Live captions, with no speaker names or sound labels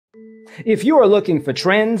If you are looking for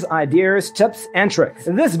trends, ideas, tips, and tricks,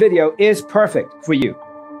 this video is perfect for you.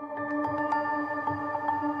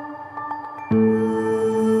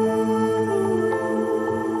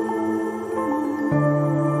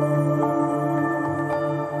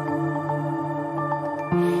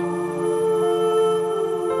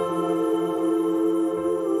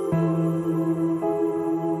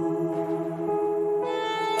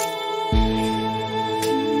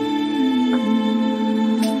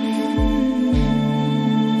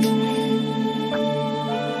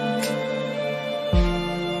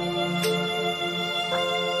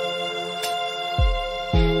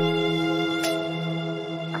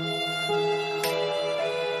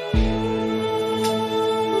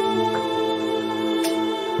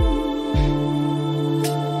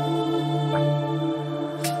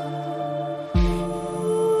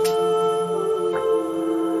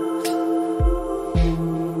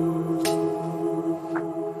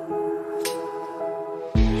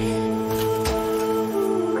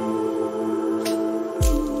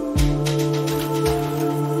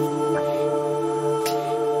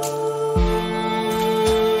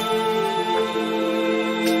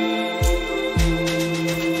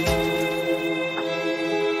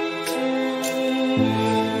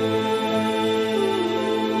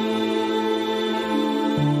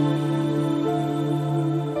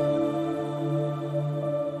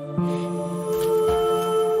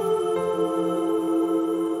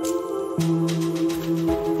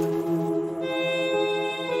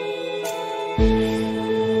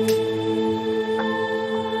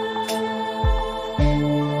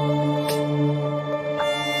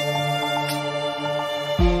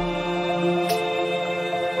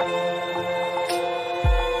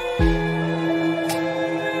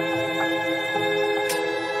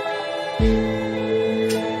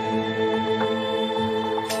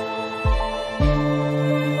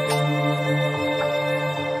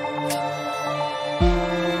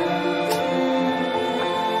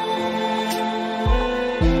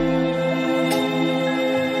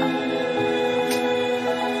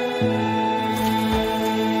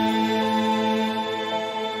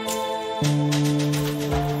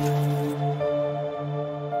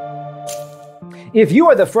 If you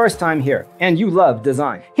are the first time here and you love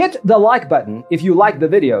design, hit the like button if you like the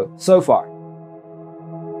video so far.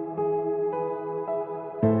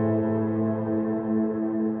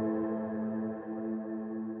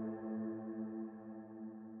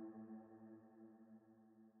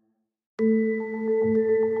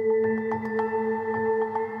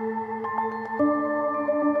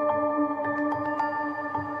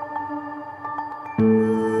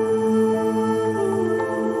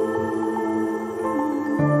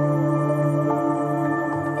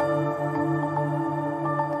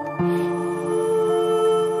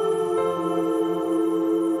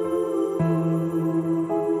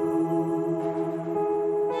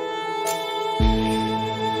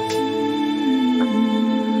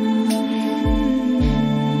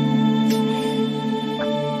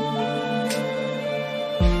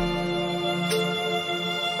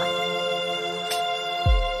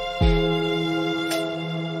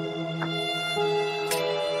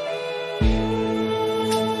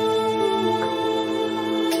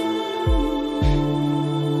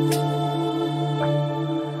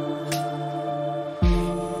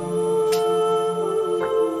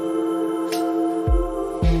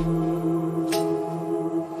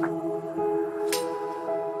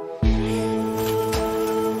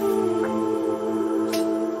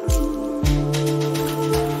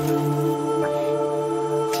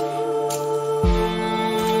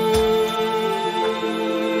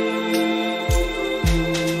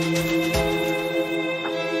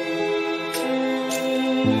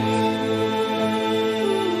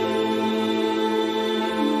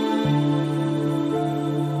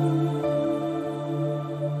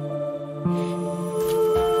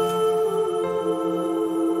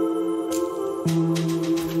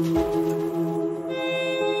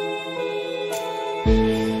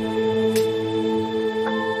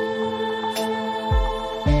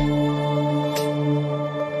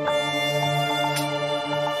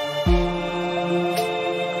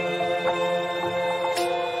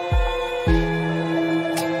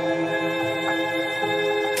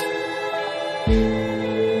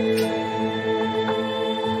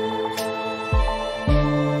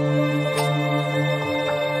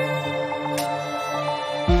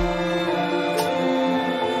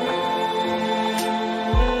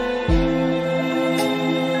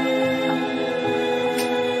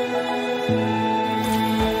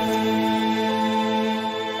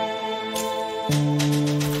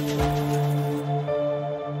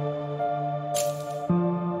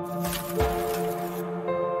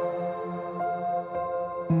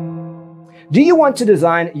 Do you want to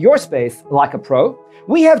design your space like a pro?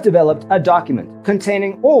 We have developed a document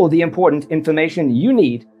containing all the important information you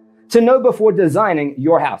need to know before designing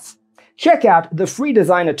your house. Check out the free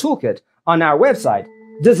designer toolkit on our website,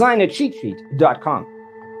 designercheatsheet.com.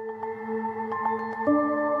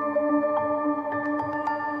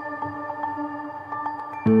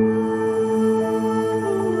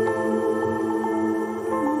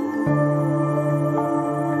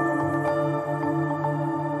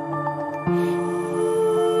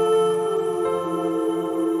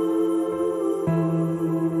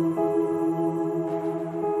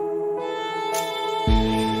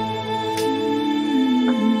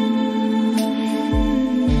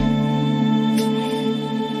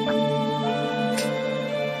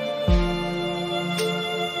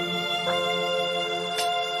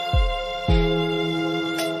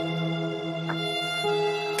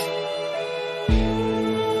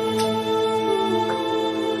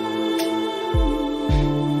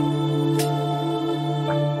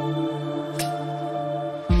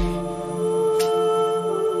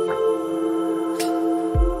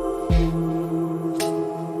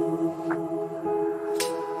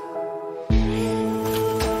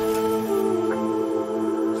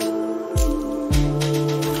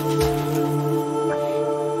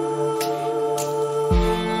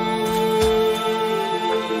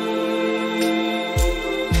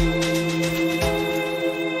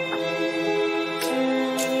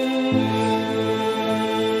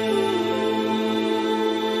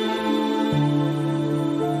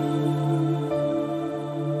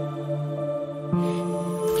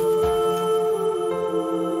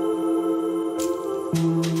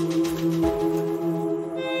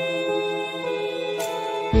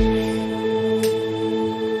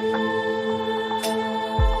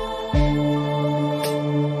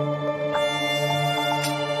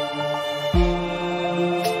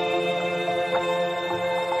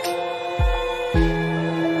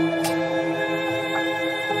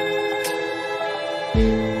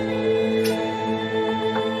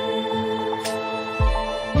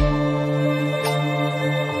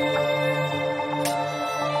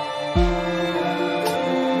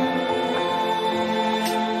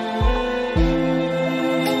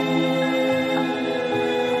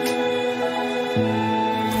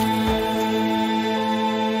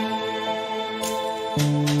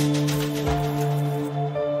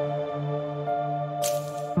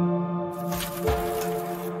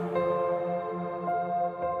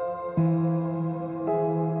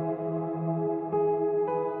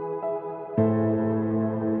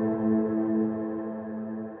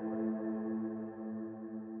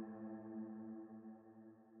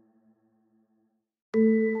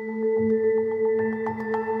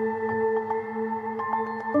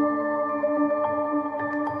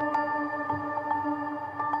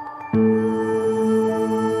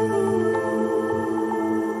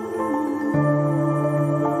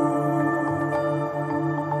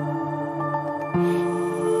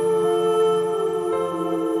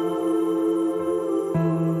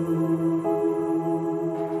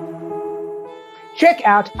 Check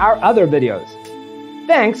out our other videos.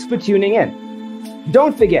 Thanks for tuning in.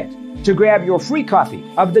 Don't forget to grab your free copy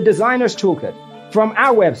of the Designer's Toolkit from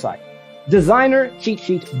our website,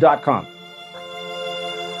 designercheatsheet.com.